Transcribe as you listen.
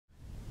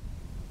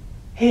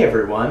Hey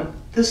everyone,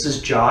 this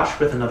is Josh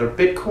with another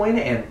Bitcoin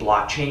and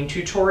blockchain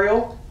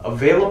tutorial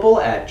available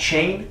at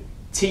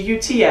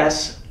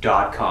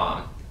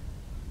chaintuts.com.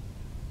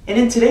 And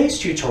in today's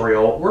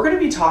tutorial, we're going to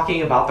be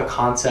talking about the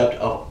concept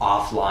of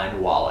offline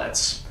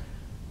wallets.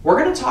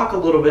 We're going to talk a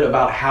little bit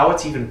about how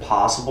it's even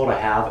possible to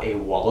have a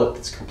wallet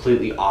that's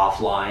completely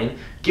offline,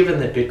 given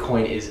that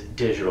Bitcoin is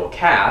digital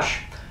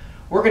cash.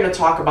 We're going to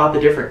talk about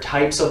the different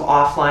types of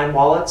offline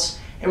wallets,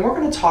 and we're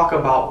going to talk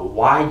about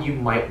why you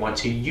might want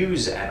to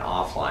use an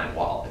offline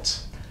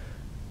wallet.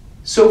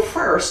 So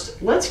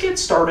first, let's get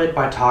started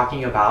by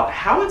talking about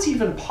how it's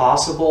even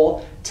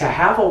possible to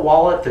have a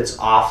wallet that's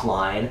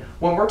offline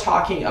when we're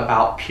talking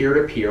about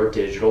peer-to-peer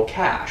digital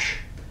cash.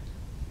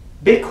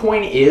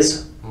 Bitcoin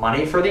is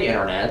money for the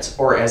internet,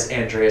 or as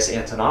Andreas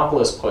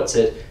Antonopoulos puts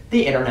it,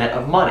 the Internet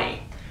of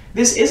Money.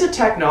 This is a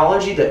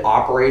technology that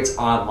operates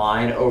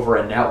online over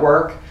a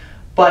network,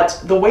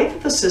 but the way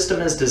that the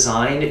system is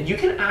designed, you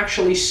can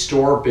actually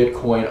store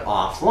Bitcoin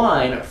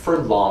offline for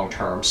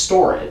long-term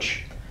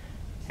storage.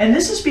 And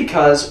this is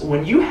because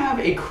when you have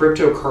a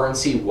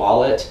cryptocurrency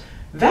wallet,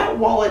 that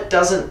wallet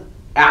doesn't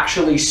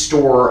actually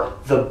store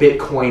the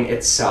Bitcoin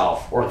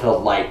itself or the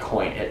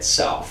Litecoin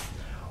itself.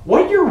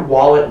 What your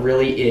wallet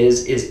really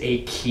is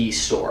a key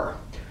store.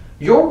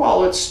 Your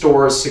wallet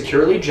stores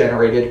securely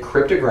generated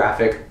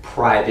cryptographic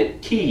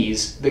private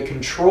keys that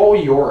control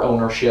your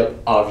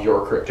ownership of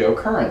your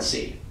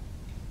cryptocurrency.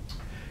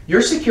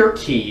 Your secure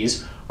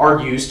keys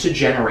are used to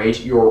generate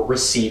your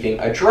receiving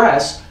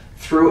address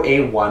through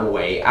a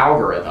one-way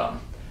algorithm.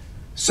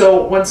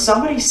 So when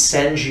somebody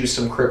sends you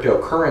some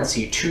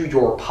cryptocurrency to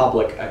your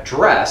public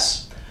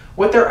address,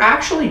 what they're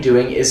actually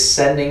doing is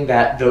sending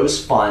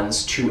those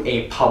funds to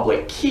a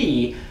public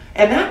key,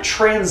 and that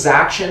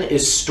transaction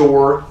is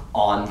stored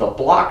on the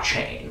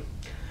blockchain.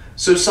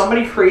 So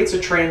somebody creates a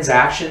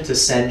transaction to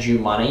send you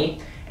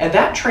money, and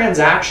that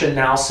transaction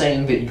now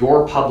saying that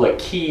your public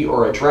key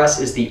or address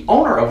is the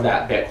owner of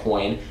that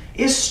Bitcoin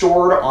is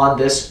stored on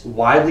this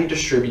widely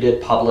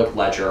distributed public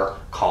ledger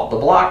called the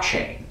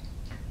blockchain.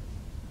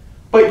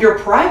 But your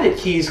private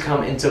keys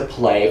come into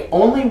play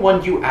only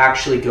when you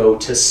actually go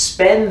to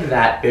spend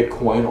that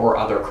Bitcoin or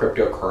other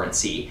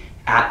cryptocurrency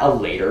at a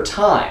later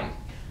time.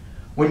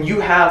 When you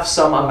have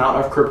some amount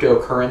of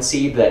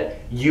cryptocurrency that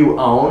you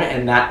own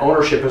and that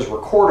ownership is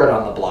recorded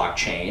on the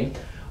blockchain,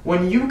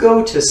 when you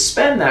go to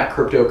spend that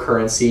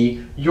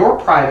cryptocurrency, your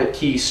private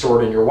key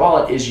stored in your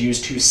wallet is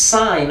used to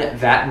sign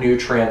that new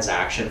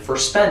transaction for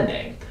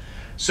spending.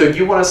 So if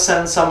you want to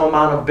send some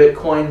amount of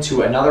Bitcoin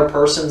to another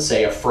person,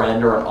 say a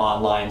friend or an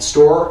online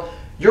store,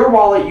 your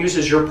wallet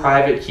uses your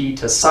private key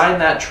to sign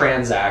that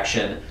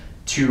transaction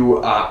to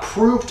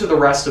prove to the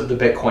rest of the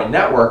Bitcoin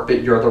network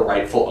that you're the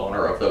rightful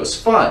owner of those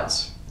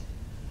funds.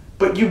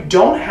 But you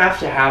don't have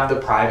to have the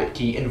private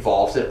key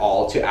involved at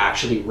all to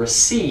actually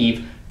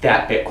receive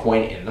that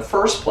Bitcoin in the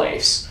first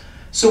place.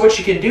 So what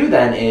you can do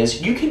then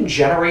is you can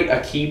generate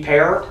a key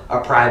pair, a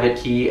private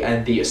key,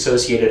 and the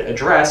associated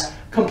address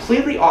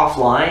completely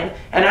offline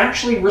and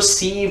actually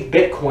receive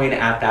Bitcoin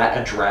at that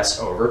address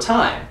over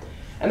time.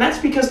 And that's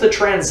because the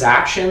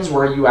transactions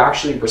where you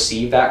actually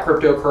receive that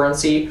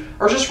cryptocurrency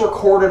are just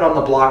recorded on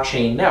the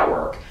blockchain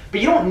network.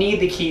 But you don't need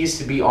the keys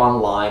to be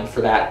online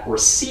for that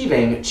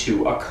receiving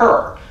to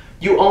occur.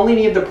 You only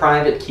need the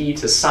private key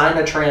to sign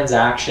a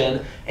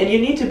transaction, and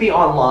you need to be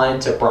online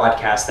to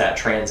broadcast that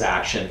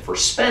transaction for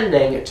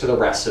spending to the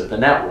rest of the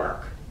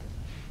network.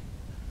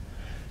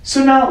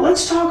 So now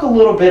let's talk a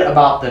little bit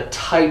about the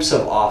types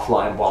of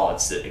offline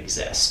wallets that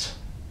exist.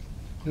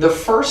 The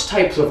first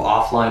types of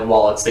offline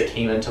wallets that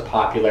came into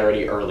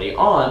popularity early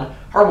on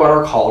are what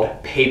are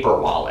called paper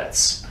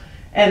wallets.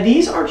 And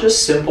these are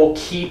just simple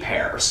key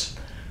pairs.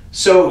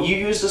 So you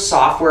used a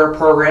software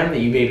program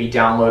that you maybe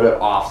downloaded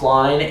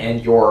offline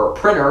and your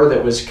printer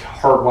that was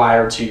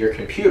hardwired to your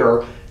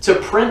computer to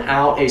print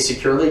out a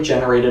securely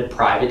generated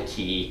private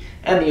key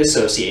and the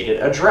associated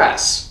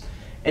address.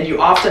 And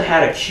you often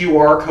had a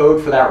QR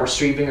code for that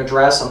receiving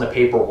address on the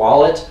paper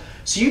wallet,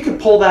 so you could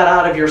pull that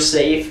out of your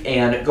safe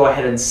and go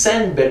ahead and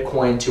send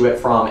Bitcoin to it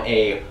from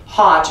a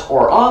hot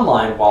or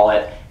online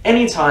wallet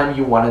anytime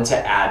you wanted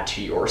to add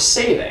to your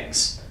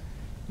savings.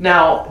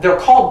 Now, they're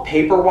called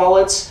paper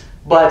wallets,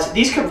 but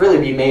these could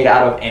really be made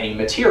out of any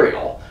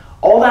material.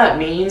 All that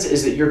means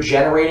is that you're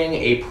generating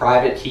a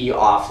private key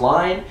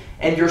offline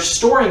and you're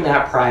storing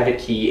that private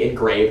key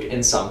engraved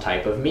in some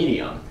type of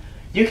medium.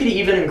 You could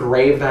even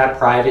engrave that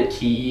private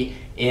key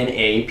in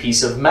a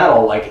piece of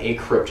metal like a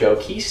crypto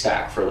key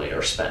stack for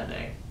later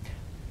spending.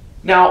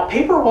 Now,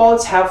 paper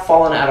wallets have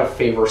fallen out of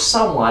favor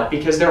somewhat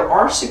because there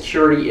are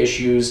security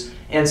issues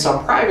and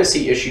some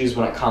privacy issues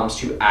when it comes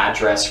to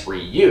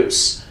address-free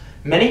use.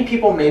 Many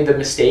people made the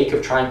mistake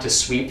of trying to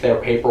sweep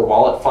their paper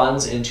wallet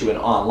funds into an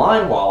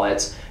online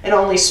wallet and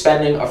only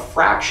spending a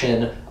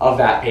fraction of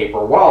that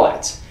paper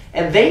wallet.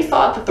 And they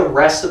thought that the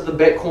rest of the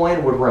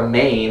Bitcoin would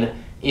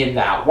remain in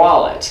that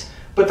wallet.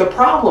 But the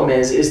problem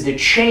is the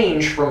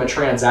change from a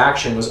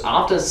transaction was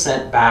often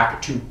sent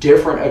back to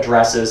different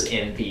addresses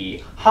in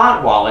the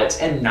hot wallet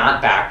and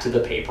not back to the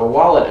paper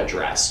wallet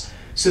address.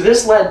 So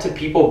this led to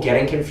people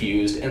getting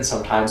confused and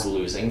sometimes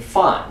losing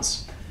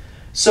funds.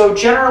 So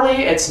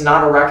generally, it's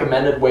not a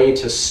recommended way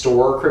to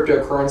store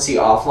cryptocurrency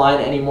offline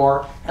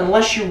anymore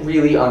unless you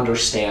really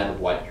understand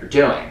what you're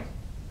doing.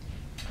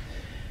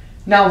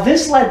 Now,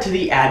 this led to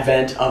the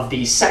advent of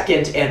the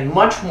second and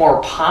much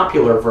more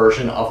popular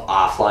version of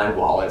offline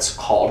wallets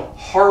called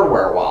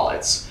hardware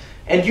wallets.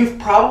 And you've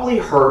probably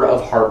heard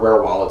of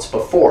hardware wallets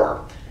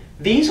before.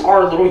 These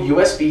are little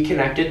USB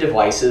connected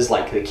devices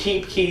like the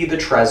KeepKey, the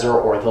Trezor,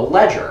 or the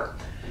Ledger.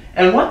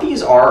 And what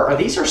these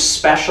are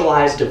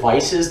specialized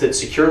devices that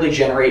securely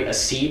generate a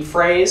seed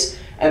phrase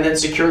and then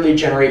securely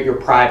generate your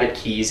private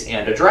keys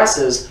and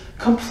addresses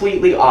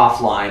completely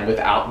offline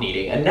without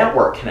needing a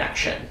network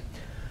connection.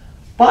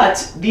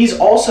 But these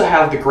also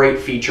have the great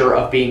feature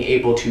of being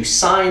able to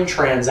sign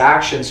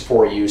transactions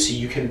for you so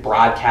you can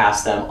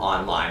broadcast them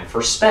online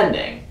for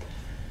spending.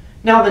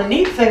 Now, the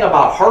neat thing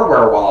about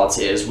hardware wallets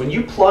is when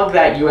you plug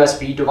that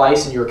USB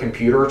device in your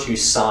computer to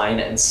sign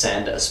and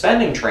send a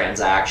spending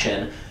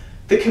transaction,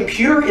 the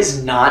computer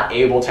is not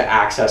able to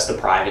access the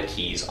private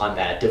keys on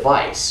that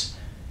device.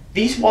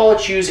 These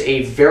wallets use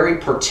a very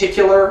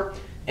particular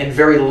and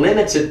very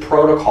limited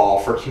protocol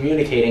for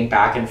communicating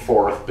back and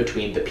forth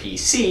between the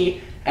PC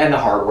and the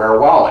hardware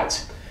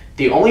wallet.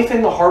 The only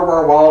thing the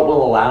hardware wallet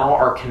will allow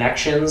are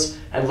connections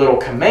and little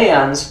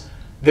commands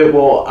that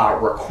will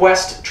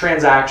request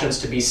transactions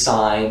to be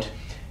signed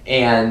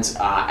and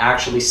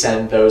actually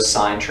send those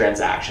signed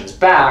transactions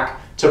back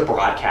to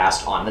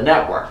broadcast on the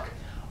network.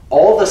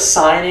 All the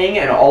signing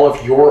and all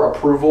of your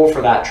approval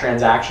for that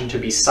transaction to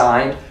be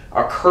signed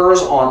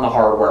occurs on the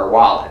hardware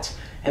wallet.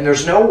 And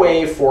there's no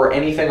way for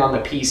anything on the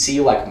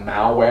PC like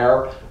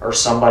malware or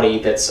somebody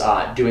that's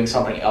doing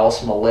something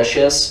else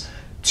malicious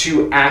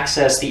to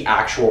access the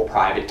actual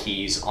private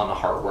keys on the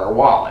hardware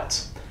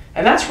wallet.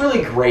 And that's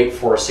really great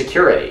for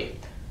security.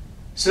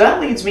 So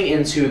that leads me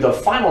into the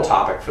final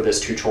topic for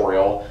this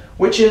tutorial,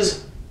 which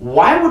is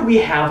why would we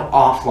have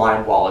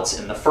offline wallets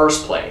in the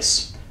first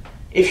place?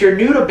 If you're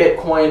new to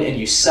Bitcoin and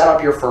you set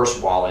up your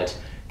first wallet,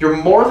 you're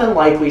more than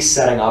likely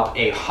setting up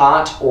a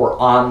hot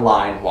or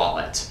online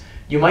wallet.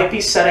 You might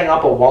be setting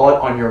up a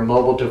wallet on your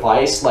mobile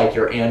device like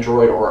your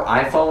Android or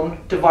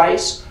iPhone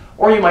device,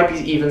 or you might be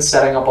even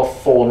setting up a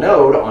full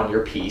node on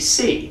your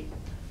PC.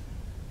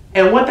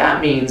 And what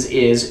that means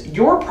is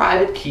your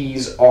private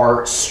keys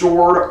are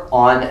stored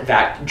on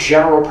that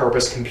general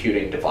purpose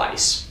computing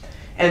device.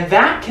 And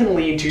that can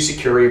lead to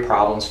security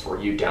problems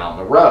for you down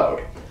the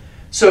road.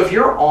 So if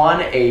you're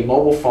on a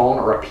mobile phone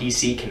or a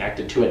PC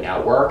connected to a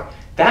network,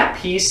 that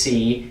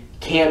PC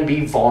can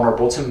be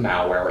vulnerable to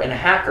malware and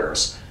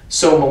hackers.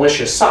 So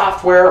malicious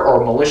software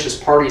or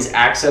malicious parties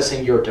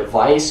accessing your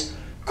device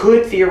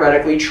could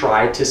theoretically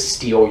try to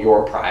steal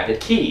your private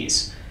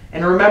keys.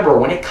 And remember,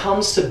 when it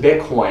comes to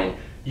Bitcoin,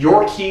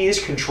 your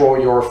keys control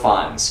your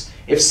funds.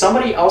 If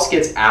somebody else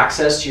gets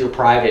access to your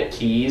private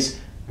keys,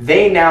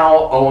 they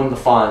now own the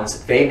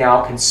funds, they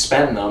now can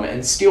spend them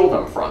and steal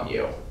them from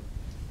you.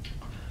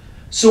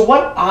 So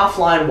what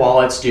offline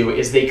wallets do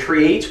is they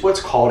create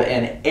what's called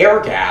an air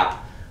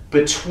gap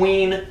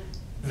between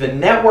the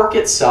network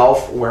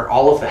itself, where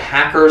all of the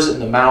hackers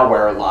and the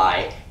malware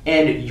lie,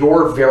 and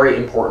your very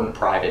important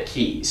private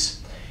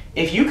keys.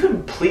 If you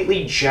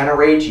completely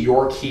generate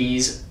your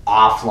keys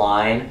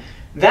offline,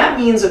 that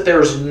means that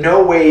there's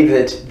no way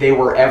that they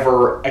were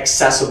ever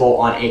accessible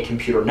on a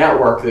computer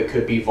network that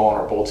could be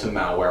vulnerable to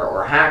malware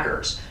or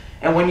hackers.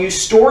 And when you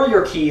store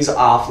your keys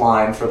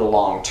offline for the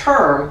long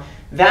term,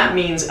 that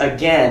means,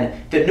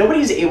 again, that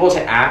nobody's able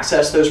to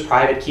access those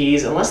private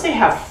keys unless they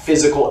have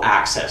physical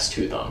access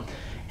to them.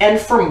 And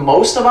for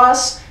most of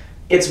us,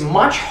 it's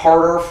much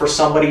harder for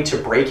somebody to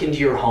break into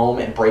your home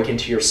and break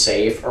into your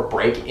safe or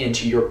break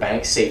into your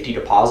bank safety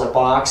deposit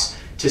box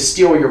to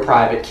steal your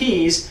private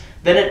keys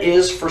than it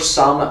is for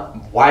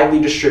some widely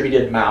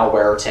distributed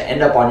malware to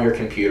end up on your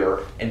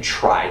computer and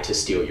try to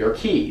steal your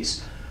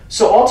keys.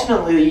 So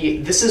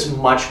ultimately, this is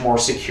much more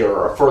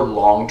secure for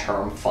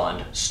long-term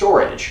fund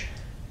storage.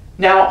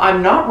 Now,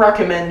 I'm not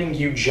recommending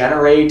you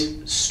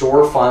generate,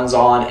 store funds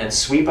on, and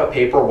sweep a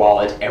paper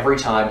wallet every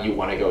time you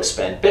want to go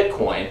spend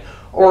Bitcoin,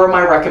 or am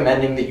I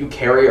recommending that you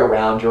carry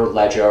around your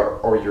Ledger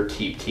or your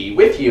KeepKey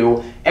with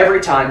you every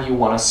time you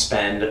want to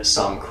spend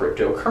some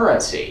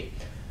cryptocurrency?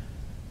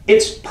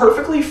 It's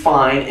perfectly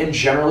fine and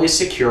generally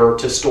secure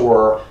to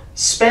store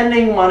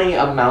spending money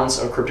amounts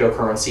of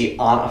cryptocurrency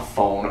on a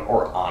phone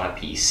or on a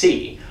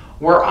PC.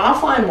 Where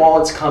offline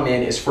wallets come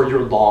in is for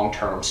your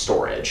long-term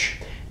storage.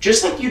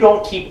 Just like you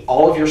don't keep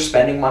all of your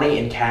spending money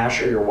in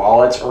cash or your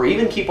wallets, or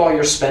even keep all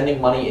your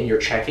spending money in your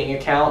checking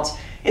account,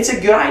 it's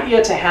a good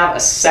idea to have a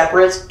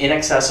separate,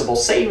 inaccessible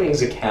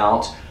savings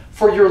account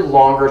for your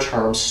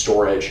longer-term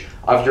storage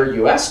of your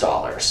US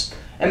dollars.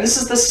 And this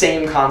is the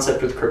same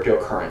concept with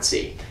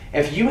cryptocurrency.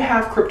 If you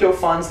have crypto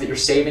funds that you're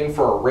saving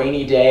for a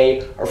rainy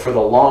day or for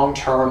the long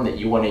term that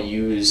you want to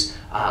use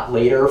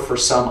later for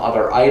some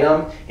other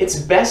item, it's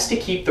best to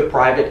keep the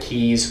private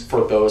keys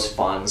for those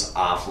funds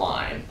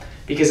offline.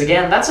 Because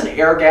again, that's an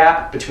air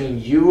gap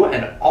between you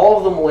and all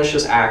of the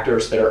malicious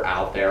actors that are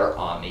out there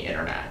on the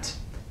internet.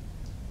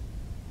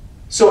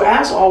 So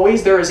as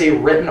always, there is a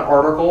written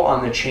article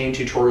on the Chain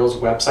Tutorials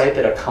website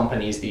that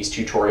accompanies these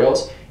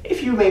tutorials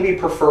if you maybe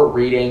prefer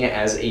reading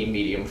as a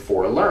medium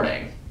for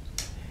learning.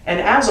 And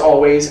as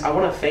always, I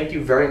want to thank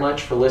you very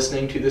much for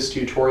listening to this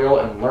tutorial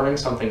and learning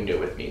something new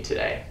with me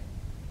today.